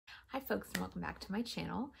Hi folks, and welcome back to my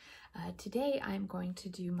channel. Today I'm going to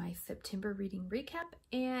do my September reading recap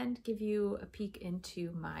and give you a peek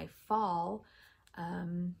into my fall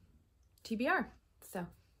TBR. So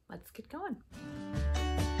let's get going.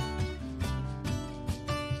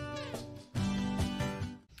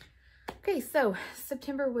 Okay, so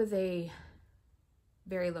September was a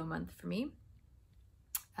very low month for me.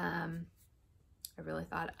 I really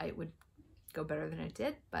thought it would go better than it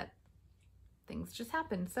did, but things just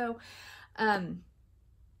happened. So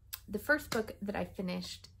the first book that I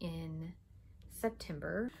finished in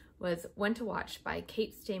September was When to Watch by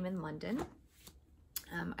Kate Stayman London.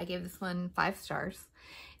 I gave this one 5 stars.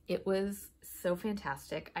 It was so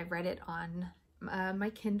fantastic. I read it on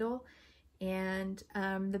my Kindle, and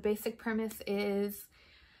the basic premise is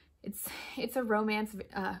it's a romance,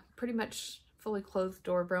 pretty much fully closed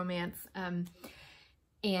door romance.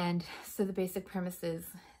 And so the basic premise is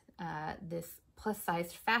this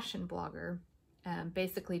plus-sized fashion blogger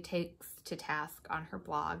basically takes to task on her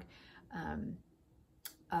blog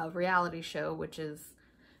a reality show, which is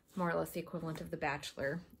more or less the equivalent of The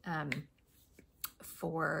Bachelor,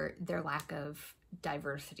 for their lack of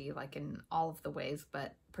diversity, like in all of the ways,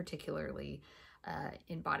 but particularly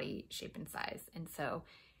in body shape and size. And so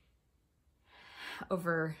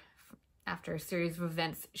after a series of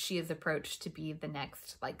events, she is approached to be the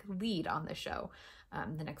next lead on the show,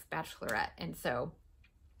 the next Bachelorette. And so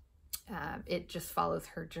it just follows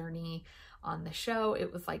her journey on the show.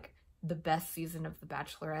 It was like the best season of The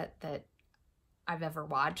Bachelorette that I've ever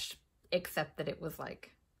watched, except that it was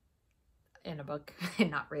like in a book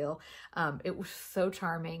and not real. It was so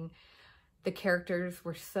charming. The characters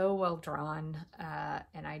were so well drawn,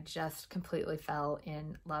 and I just completely fell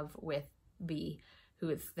in love with B, who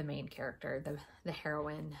is the main character, the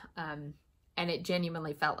heroine. And it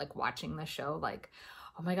genuinely felt like watching the show, like,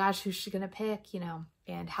 oh my gosh, who's she gonna pick, you know,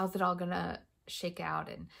 and how's it all gonna shake out?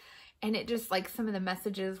 And it just, like, some of the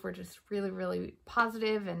messages were just really, really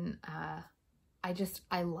positive, and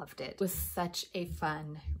I loved it. It was such a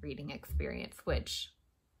fun reading experience, which,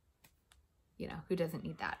 you know, who doesn't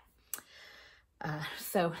need that?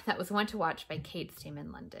 So that was One to Watch by Kate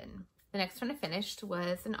Stayman London. The next one I finished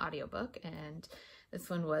was an audiobook, and this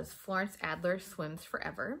one was Florence Adler Swims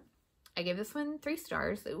Forever. I gave this one 3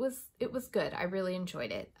 stars. It was good. I really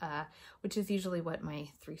enjoyed it, which is usually what my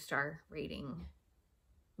 3-star rating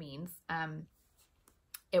means.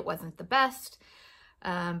 It wasn't the best,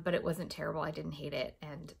 but it wasn't terrible. I didn't hate it,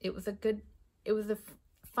 and it was a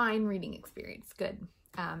fine reading experience. Good.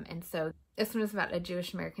 And so this one is about a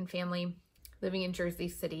Jewish American family living in Jersey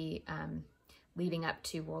City, leading up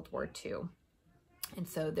to World War II. And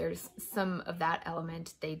so there's some of that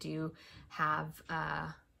element. They do have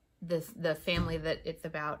the family that it's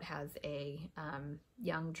about has a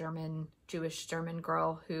young Jewish German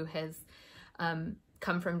girl who has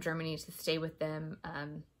come from Germany to stay with them,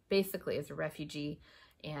 basically as a refugee,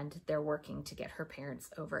 and they're working to get her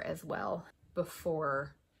parents over as well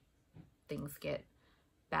before things get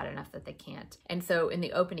bad enough that they can't. And so in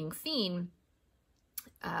the opening scene,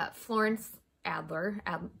 Florence Adler,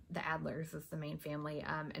 the Adlers is the main family,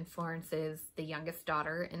 and Florence is the youngest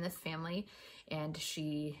daughter in this family, and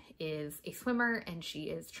she is a swimmer, and she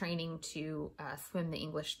is training to swim the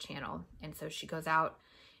English Channel. And so she goes out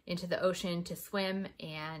into the ocean to swim,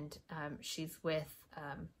 and she's with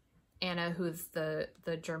Anna, who's the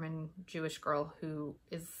German Jewish girl who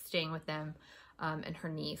is staying with them, and her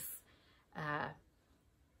niece.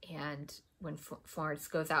 And when Florence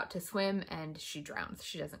goes out to swim and she drowns,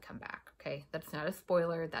 she doesn't come back. Okay, that's not a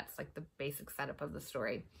spoiler. That's like the basic setup of the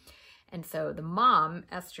story. And so the mom,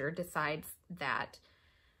 Esther, decides that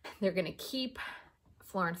they're going to keep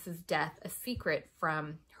Florence's death a secret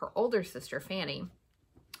from her older sister, Fanny,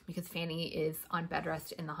 because Fanny is on bed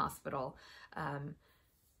rest in the hospital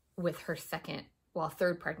with her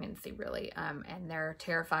third pregnancy, really. And they're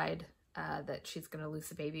terrified that she's going to lose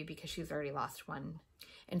a baby because she's already lost one.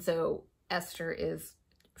 And so Esther is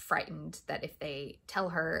frightened that if they tell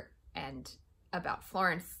her and about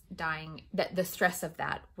Florence dying, that the stress of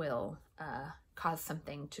that will cause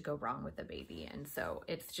something to go wrong with the baby. And so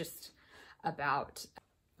it's just about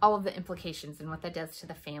all of the implications and what that does to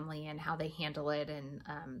the family and how they handle it, and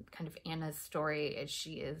kind of Anna's story as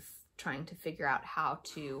she is trying to figure out how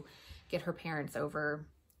to get her parents over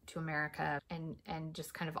to America, and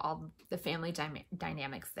just kind of all the family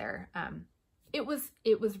dynamics there. It was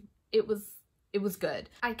good.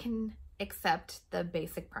 I can accept the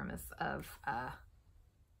basic premise of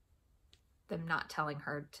them not telling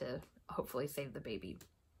her to hopefully save the baby.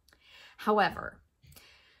 However,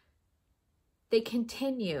 they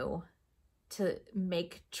continue to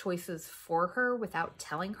make choices for her without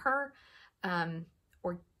telling her,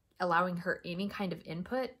 or allowing her any kind of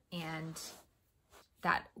input. And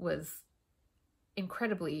that was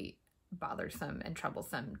incredibly bothersome and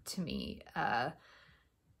troublesome to me.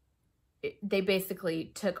 They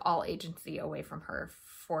basically took all agency away from her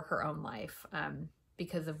for her own life,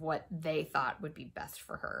 because of what they thought would be best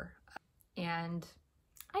for her. And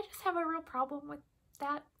I just have a real problem with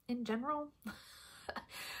that in general.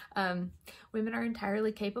 Women are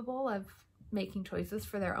entirely capable of making choices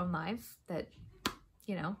for their own lives that,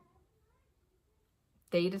 you know,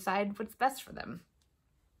 they decide what's best for them.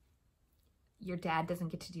 Your dad doesn't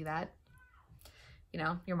get to do that. You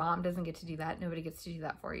know, your mom doesn't get to do that. Nobody gets to do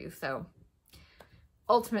that for you. So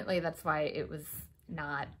ultimately, that's why it was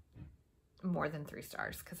not more than 3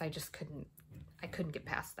 stars, because I just couldn't get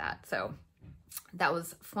past that. So that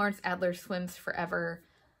was Florence Adler Swims Forever.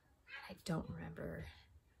 I don't remember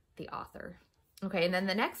the author. Okay, and then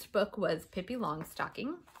the next book was Pippi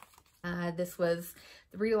Longstocking. This was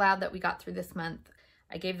the read aloud that we got through this month.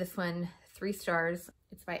 I gave this one 3 stars.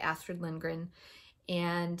 It's by Astrid Lindgren.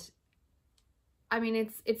 And I mean,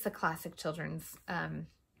 it's a classic children's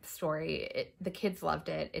story. The kids loved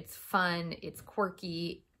it. It's fun. It's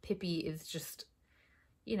quirky. Pippi is just,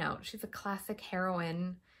 you know, she's a classic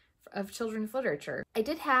heroine of children's literature.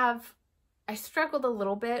 I struggled a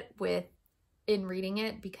little bit in reading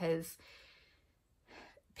it because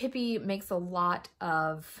Pippi makes a lot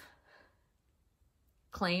of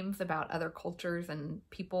claims about other cultures and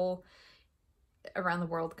people around the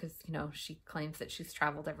world, because, you know, she claims that she's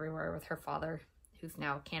traveled everywhere with her father, who's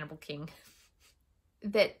now a cannibal king,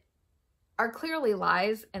 that are clearly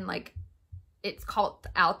lies, and like it's called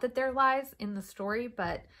out that they're lies in the story.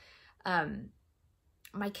 But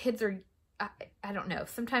my kids are, I don't know,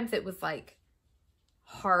 sometimes it was like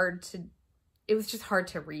it was just hard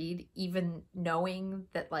to read, even knowing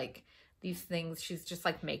that like these things, she's just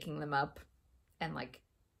like making them up, and like,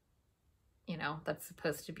 you know, that's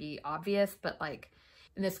supposed to be obvious, but like,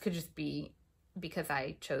 and this could just be because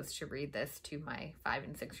I chose to read this to my 5-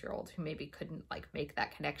 and 6-year-old who maybe couldn't like make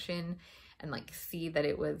that connection and like see that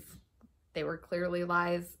they were clearly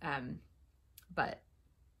lies. But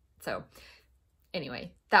so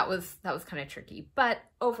anyway, that was kind of tricky, but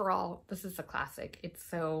overall, this is a classic. It's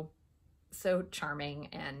so charming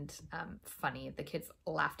and funny. The kids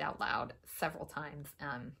laughed out loud several times.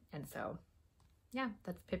 And so yeah,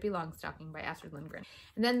 that's Pippi Longstocking by Astrid Lindgren.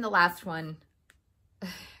 And then the last one,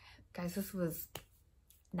 guys, this was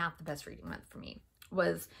not the best reading month for me,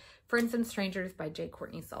 was Friends and Strangers by J.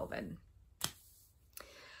 Courtney Sullivan.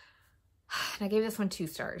 And I gave this one 2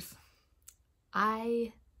 stars.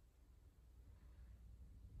 I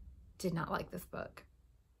did not like this book.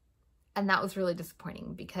 And that was really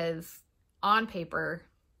disappointing, because on paper,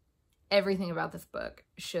 everything about this book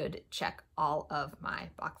should check all of my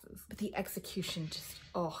boxes. But the execution just,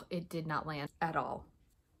 it did not land at all.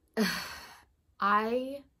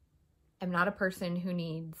 I am not a person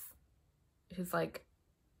who's like,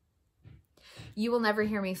 you will never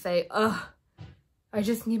hear me say, I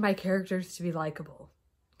just need my characters to be likable.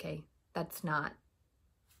 Okay, that's not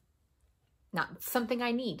something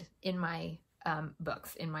I need in my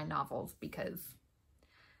books, in my novels, because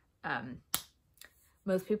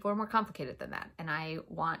most people are more complicated than that. And I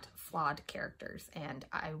want flawed characters. And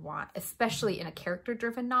I want, especially in a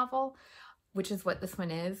character-driven novel, which is what this one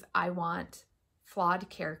is, I want flawed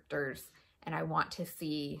characters, and I want to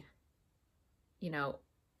see, you know,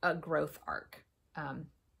 a growth arc. And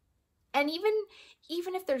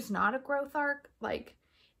even if there's not a growth arc, like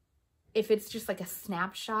if it's just like a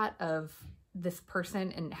snapshot of this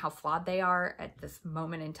person and how flawed they are at this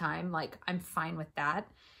moment in time, like I'm fine with that.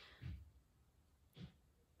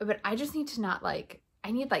 But I just need to not like, I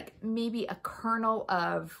need like maybe a kernel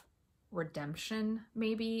of redemption,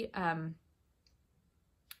 maybe.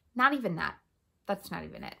 Not even that. That's not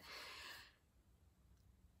even it.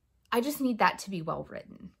 I just need that to be well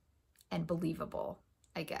written and believable,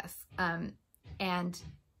 I guess. And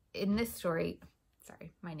in this story,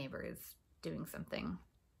 sorry, my neighbor is doing something,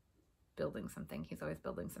 building something. He's always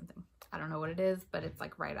building something. I don't know what it is, but it's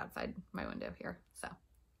like right outside my window here. So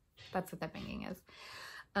that's what that banging is.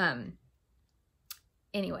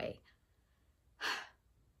 Anyway,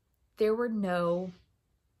 there were no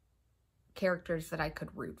characters that I could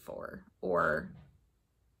root for or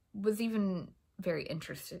was even very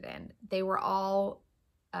interested in. They were all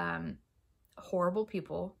horrible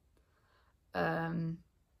people and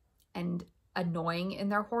annoying in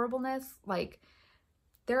their horribleness. Like,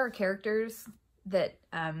 there are characters that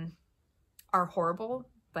are horrible,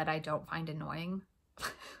 but I don't find annoying.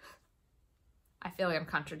 I feel like I'm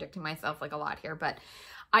contradicting myself like a lot here, but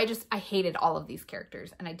I hated all of these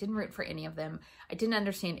characters, and I didn't root for any of them. I didn't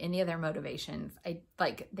understand any of their motivations.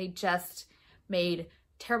 They just made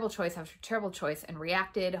terrible choice after terrible choice and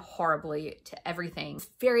reacted horribly to everything. It's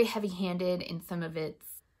very heavy-handed in some of its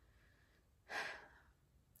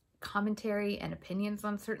commentary and opinions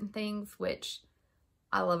on certain things, which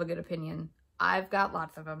I love a good opinion. I've got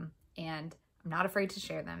lots of them, and I'm not afraid to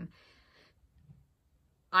share them.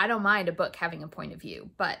 I don't mind a book having a point of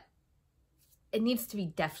view, but it needs to be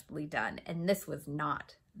deftly done. And this was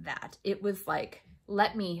not that. It was like,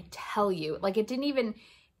 let me tell you. Like, it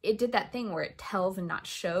did that thing where it tells and not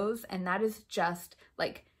shows. And that is just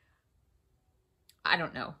like, I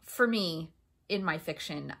don't know. For me, in my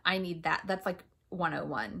fiction, I need that. That's like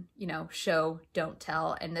 101, you know, show, don't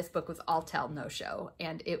tell. And this book was all tell, no show.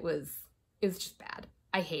 And it was just bad.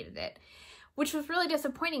 I hated it, which was really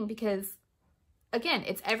disappointing because, again,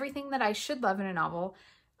 it's everything that I should love in a novel.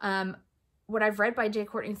 What I've read by J.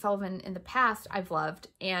 Courtney Sullivan in the past, I've loved.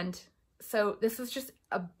 And so this was just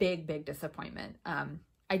a big, big disappointment.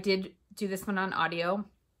 I did do this one on audio.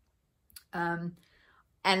 And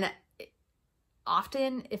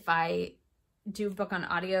often if I do a book on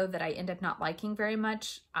audio that I end up not liking very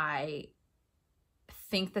much, I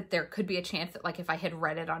think that there could be a chance that, like, if I had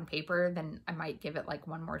read it on paper, then I might give it like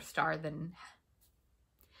one more star than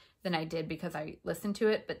I did because I listened to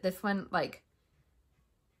it. But this one, like,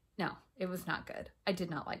 no, it was not good. I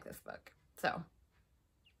did not like this book. So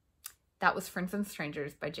that was Friends and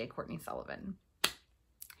Strangers by J. Courtney Sullivan.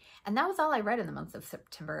 And that was all I read in the month of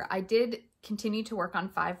September. I did continue to work on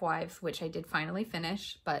 5 Wives, which I did finally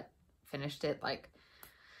finish, but finished it like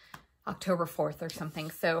October 4th or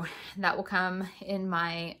something. So that will come in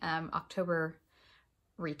my October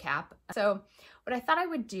recap. So what I thought I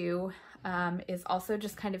would do is also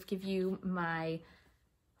just kind of give you my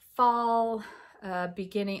fall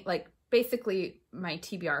beginning, like basically my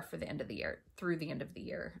TBR for the end of the year, through the end of the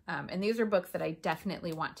year. And these are books that I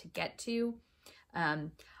definitely want to get to.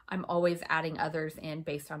 I'm always adding others in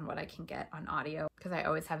based on what I can get on audio, because I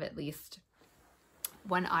always have at least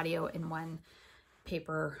one audio and one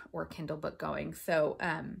paper or Kindle book going. So,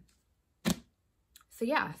 so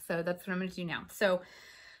yeah, so that's what I'm going to do now. So,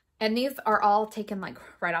 and these are all taken like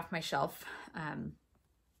right off my shelf,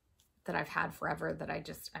 that I've had forever, that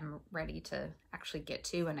I'm ready to actually get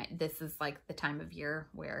to. And this is like the time of year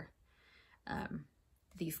where,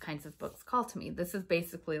 these kinds of books call to me. This is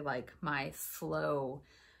basically like my slow,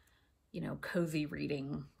 you know, cozy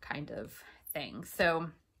reading kind of thing. So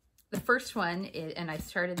the first one is, and I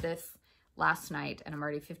started this last night and I'm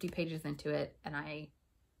already 50 pages into it. And I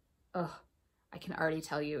can already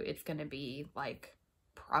tell you it's going to be like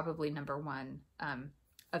probably #1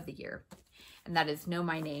 of the year. And that is Know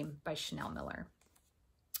My Name by Chanel Miller.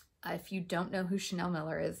 If you don't know who Chanel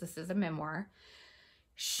Miller is, this is a memoir.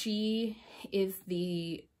 She is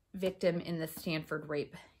the victim in the Stanford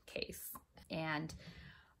rape case. And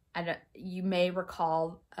you may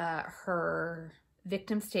recall her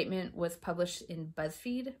victim statement was published in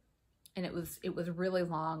BuzzFeed, and it was really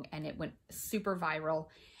long and it went super viral,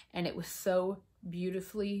 and it was so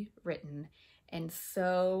beautifully written and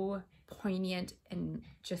so poignant and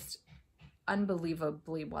just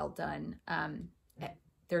unbelievably well done.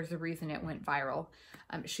 There's a reason it went viral.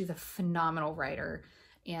 She's a phenomenal writer,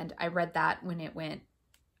 and I read that when it went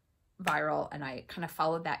viral, and I kind of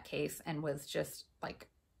followed that case and was just like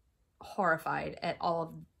horrified at all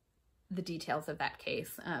of the details of that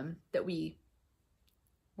case that we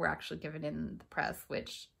were actually given in the press,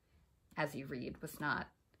 which, as you read, was not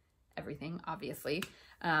everything, obviously.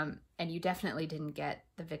 And you definitely didn't get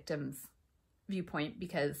the victim's viewpoint,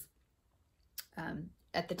 because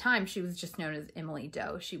at the time she was just known as Emily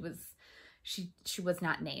Doe. She was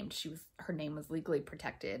not named. Her name was legally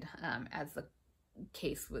protected as the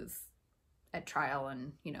case was at trial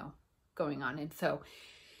and, you know, going on. And so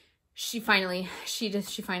she finally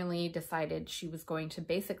decided she was going to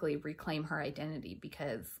basically reclaim her identity,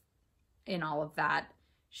 because in all of that,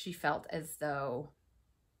 she felt as though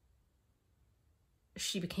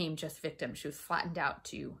she became just victim. She was flattened out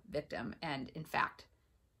to victim. And in fact,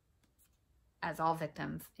 as all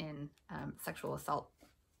victims in sexual assault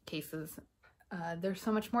cases, there's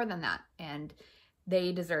so much more than that. And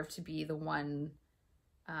they deserve to be the one,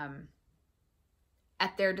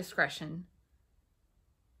 at their discretion,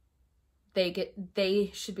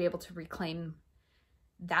 they should be able to reclaim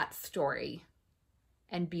that story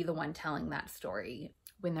and be the one telling that story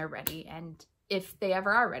when they're ready, and if they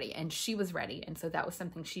ever are ready. And she was ready, and so that was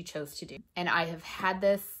something she chose to do. And I have had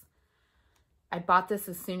this, I bought this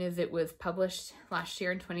as soon as it was published last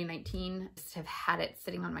year in 2019. I just have had it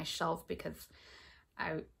sitting on my shelf because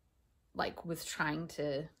I like was trying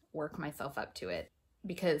to work myself up to it,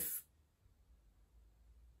 because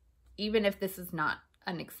even if this is not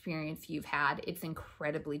an experience you've had, it's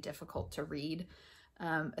incredibly difficult to read,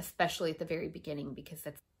 especially at the very beginning, because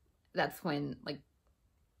that's when like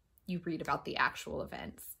you read about the actual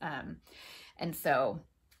events. And so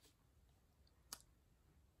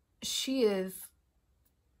she is,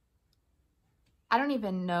 I don't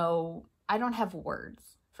even know, I don't have words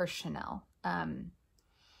for Chanel.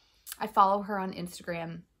 I follow her on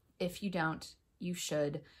Instagram. If you don't, you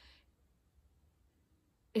should.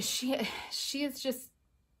 She is just,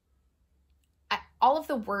 all of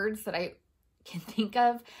the words that I can think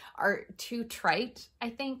of are too trite,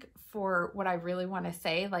 I think, for what I really want to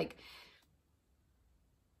say. Like,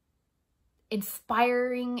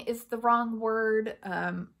 inspiring is the wrong word.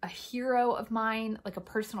 A hero of mine, like a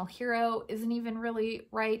personal hero, isn't even really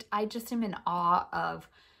right. I just am in awe of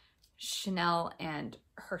Chanel and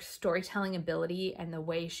her storytelling ability and the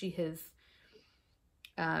way she has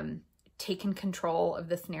taken control of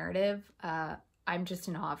this narrative. I'm just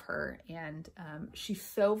in awe of her, and she's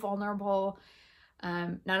so vulnerable,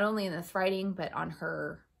 not only in this writing, but on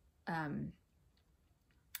her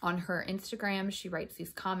Instagram. She writes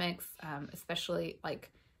these comics, especially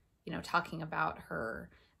like, you know, talking about her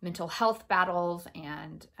mental health battles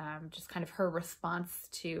and just kind of her response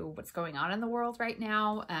to what's going on in the world right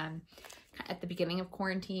now. At the beginning of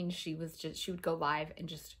quarantine, she would go live and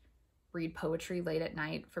just read poetry late at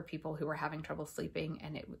night for people who were having trouble sleeping.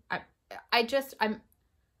 And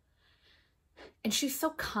and she's so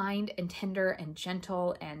kind and tender and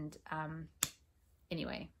gentle. And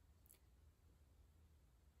anyway,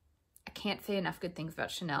 I can't say enough good things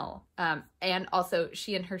about Chanel. And also,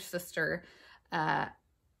 she and her sister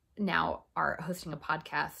now are hosting a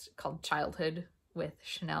podcast called Childhood with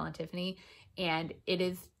Chanel and Tiffany. And it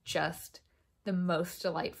is just the most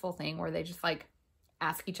delightful thing, where they just like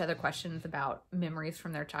ask each other questions about memories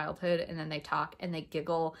from their childhood, and then they talk and they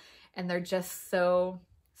giggle, and they're just so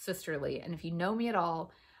sisterly. And if you know me at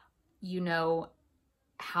all, you know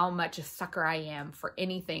how much a sucker I am for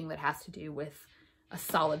anything that has to do with a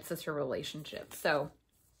solid sister relationship. So,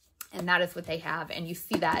 and that is what they have. And you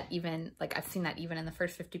see that even, like, I've seen that even in the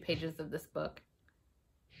first 50 pages of this book.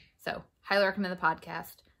 So highly recommend the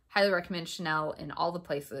podcast, highly recommend Chanel in all the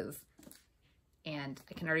places. And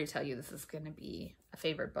I can already tell you this is going to be a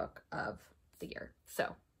favorite book of the year.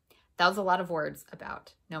 So that was a lot of words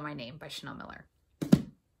about Know My Name by Chanel Miller.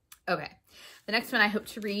 Okay, the next one I hope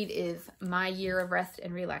to read is My Year of Rest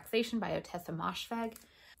and Relaxation by Ottessa Moshfegh.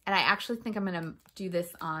 And I actually think I'm going to do this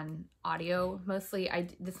on audio mostly.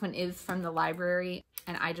 This one is from the library,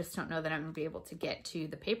 and I just don't know that I'm going to be able to get to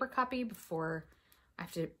the paper copy before I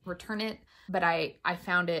have to return it. But I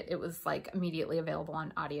found it was like immediately available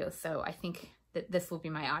on audio. So I think that this will be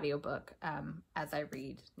my audiobook as I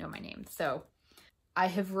read Know My Name. So I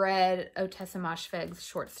have read Ottessa Moshfegh's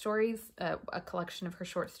short stories, a collection of her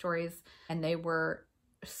short stories, and they were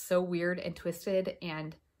so weird and twisted,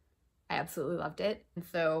 and I absolutely loved it. And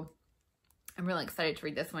so I'm really excited to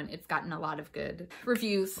read this one. It's gotten a lot of good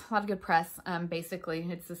reviews, a lot of good press. Basically,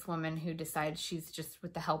 it's this woman who decides she's just,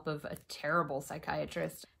 with the help of a terrible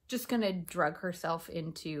psychiatrist, just gonna drug herself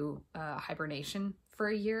into hibernation for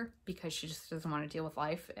a year because she just doesn't want to deal with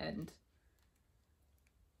life. And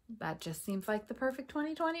that just seems like the perfect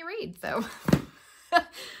 2020 read. So,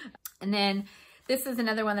 and then this is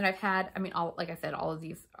another one that I've had. I mean, like I said, all of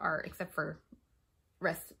these are, except for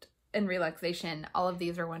Rest and Relaxation, all of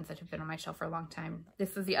these are ones that have been on my shelf for a long time.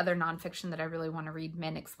 This is the other nonfiction that I really want to read,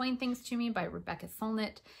 Men Explain Things to Me by Rebecca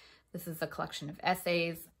Solnit. This is a collection of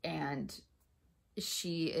essays, and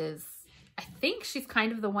she is, I think she's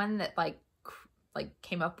kind of the one that like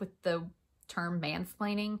came up with the term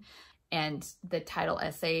mansplaining. And the title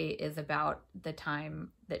essay is about the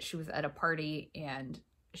time that she was at a party and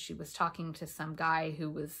she was talking to some guy who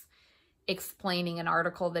was explaining an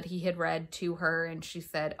article that he had read to her. And she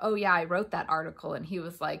said, "Oh yeah, I wrote that article." And he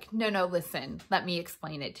was like, no, listen, let me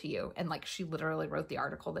explain it to you. And like, she literally wrote the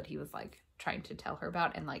article that he was like trying to tell her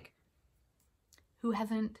about. And like, who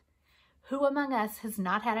among us has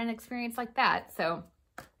not had an experience like that? So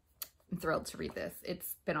I'm thrilled to read this.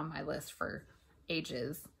 It's been on my list for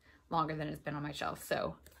ages, longer than it's been on my shelf.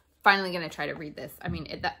 So finally going to try to read this. I mean,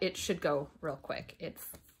 it should go real quick. It's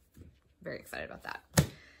very excited about that.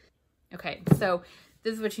 Okay, so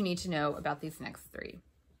this is what you need to know about these next three.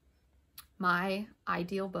 My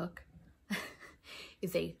ideal book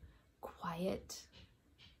is a quiet,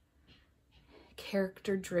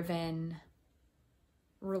 character-driven,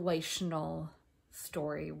 relational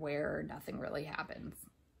story where nothing really happens.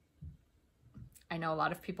 I know a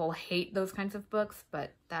lot of people hate those kinds of books,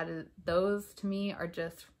 but those to me are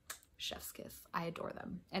just chef's kiss. I adore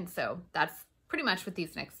them. And so that's pretty much what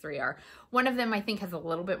these next three are. One of them I think has a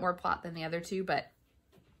little bit more plot than the other two, but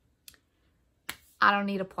I don't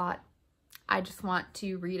need a plot. I just want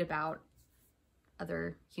to read about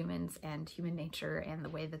other humans and human nature and the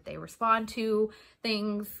way that they respond to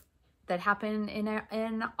things that happen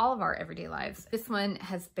in all of our everyday lives. This one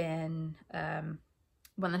has been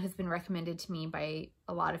one that has been recommended to me by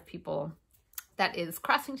a lot of people. That is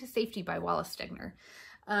Crossing to Safety by Wallace Stegner.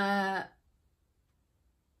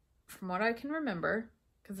 From what I can remember,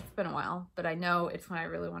 because it's been a while, but I know it's one I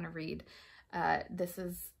really want to read. This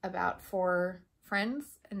is about 4 friends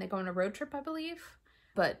and they go on a road trip, I believe,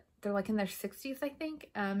 but they're like in their 60s, I think.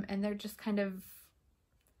 And they're just kind of,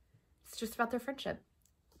 it's just about their friendship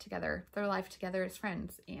together, their life together as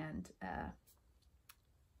friends. And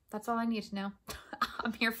that's all I need to know.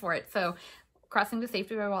 I'm here for it. So Crossing to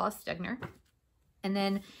Safety by Wallace Stegner. And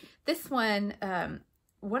then this one,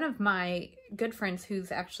 one of my good friends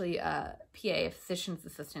who's actually a PA, a physician's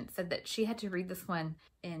assistant, said that she had to read this one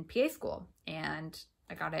in PA school. And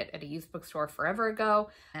I got it at a used bookstore forever ago.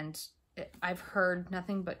 And I've heard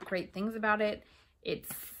nothing but great things about it.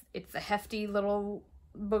 It's a hefty little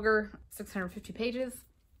booger, 650 pages.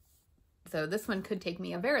 So this one could take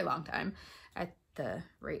me a very long time at the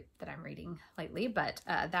rate that I'm reading lately, but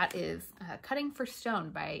that is Cutting for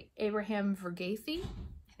Stone by Abraham Verghese.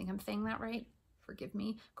 I think I'm saying that right. Forgive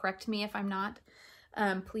me. Correct me if I'm not,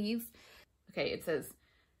 please. Okay, it says,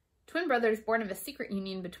 twin brothers born of a secret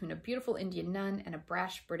union between a beautiful Indian nun and a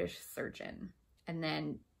brash British surgeon. And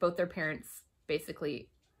then both their parents basically,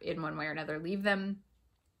 in one way or another, leave them.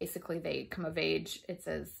 Basically, they come of age. It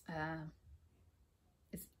says,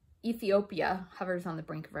 Ethiopia hovers on the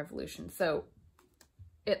brink of revolution. So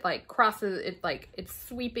it like crosses, it's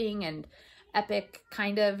sweeping and epic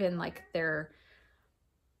kind of in like the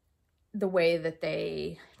way that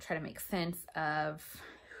they try to make sense of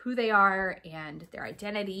who they are and their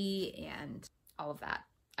identity and all of that,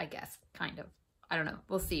 I guess, kind of. I don't know,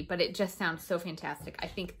 we'll see, but it just sounds so fantastic. I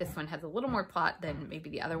think this one has a little more plot than maybe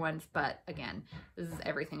the other ones, but again, this is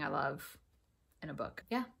everything I love in a book.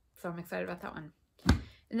 Yeah, so I'm excited about that one.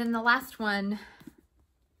 And then the last one,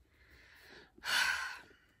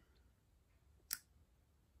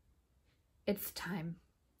 it's time.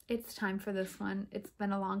 It's time for this one. It's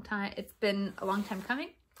been a long time. It's been a long time coming,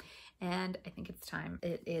 and I think it's time.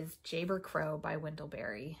 It is Jayber Crow by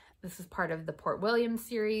Wendell-Berry. This is part of the Port Williams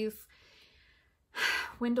series.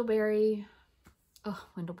 Wendell-Berry. Oh,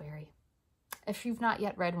 Wendell-Berry. If you've not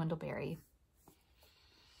yet read Wendell-Berry,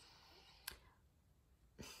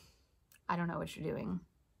 I don't know what you're doing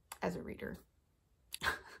as a reader.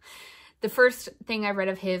 The first thing I read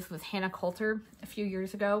of his was Hannah Coulter a few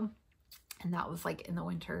years ago. And that was like in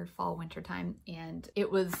the fall, winter time. And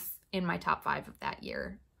it was in my top 5 of that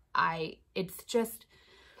year. It's just,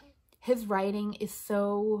 his writing is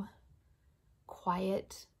so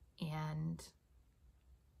quiet and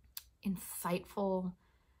insightful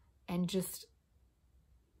and just,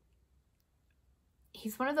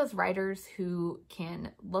 he's one of those writers who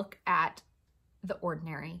can look at the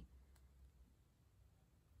ordinary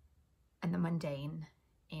and the mundane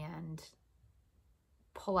and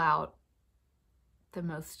pull out the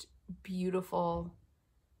most beautiful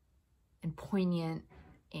and poignant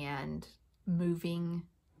and moving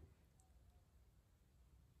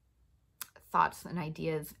thoughts and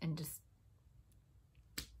ideas, and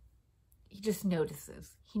he just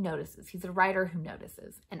notices. He notices. He's a writer who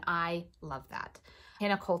notices, and I love that.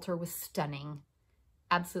 Hannah Coulter was stunning,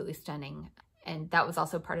 absolutely stunning, and that was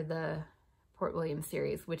also part of the Port Williams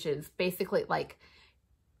series, which is basically like,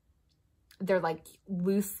 they're like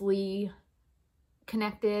loosely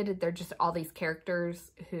connected. They're just all these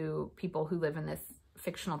characters people who live in this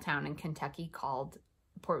fictional town in Kentucky called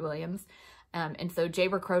Port Williams. And so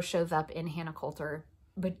Jayber Crow shows up in Hannah Coulter,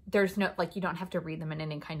 but there's no, like, you don't have to read them in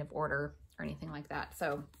any kind of order or anything like that.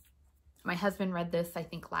 So my husband read this, I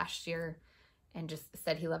think, last year and just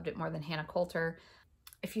said he loved it more than Hannah Coulter.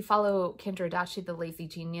 If you follow Kendra Adachi, the Lazy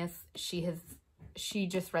Genius, she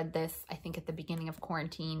just read this, I think, at the beginning of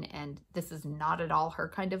quarantine, and this is not at all her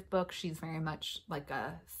kind of book. She's very much like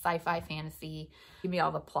a sci-fi fantasy, give me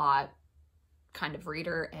all the plot kind of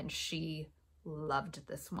reader, and she loved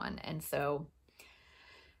this one. And so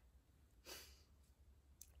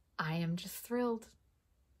I am just thrilled.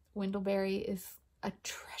 Wendell-Berry is a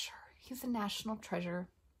treasure. He's a national treasure.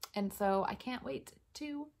 And so I can't wait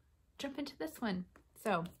to jump into this one.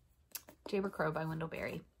 So Jayber Crow by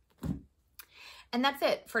Wendell-Berry. And that's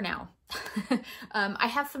it for now. I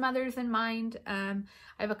have some others in mind. I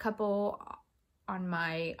have a couple on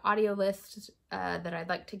my audio list that I'd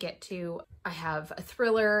like to get to. I have a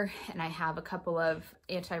thriller and I have a couple of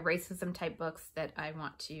anti-racism type books that I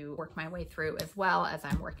want to work my way through, as well as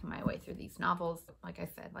I'm working my way through these novels. Like I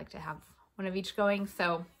said, I'd like to have one of each going.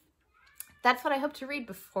 So that's what I hope to read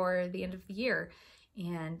before the end of the year,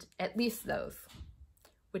 and at least those,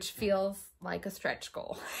 which feels like a stretch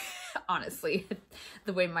goal, honestly,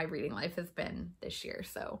 the way my reading life has been this year.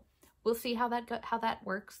 So we'll see how that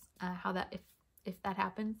works, if that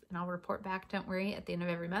happens, and I'll report back, don't worry, at the end of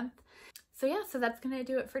every month. So yeah, so that's gonna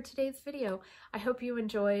do it for today's video. I hope you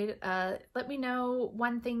enjoyed. Let me know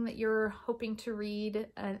one thing that you're hoping to read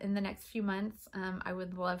in the next few months. I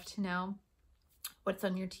would love to know what's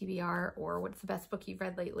on your TBR, or what's the best book you've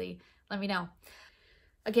read lately. Let me know.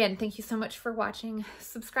 Again, thank you so much for watching.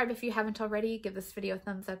 Subscribe if you haven't already. Give this video a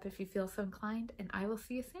thumbs up if you feel so inclined, and I will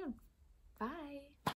see you soon. Bye.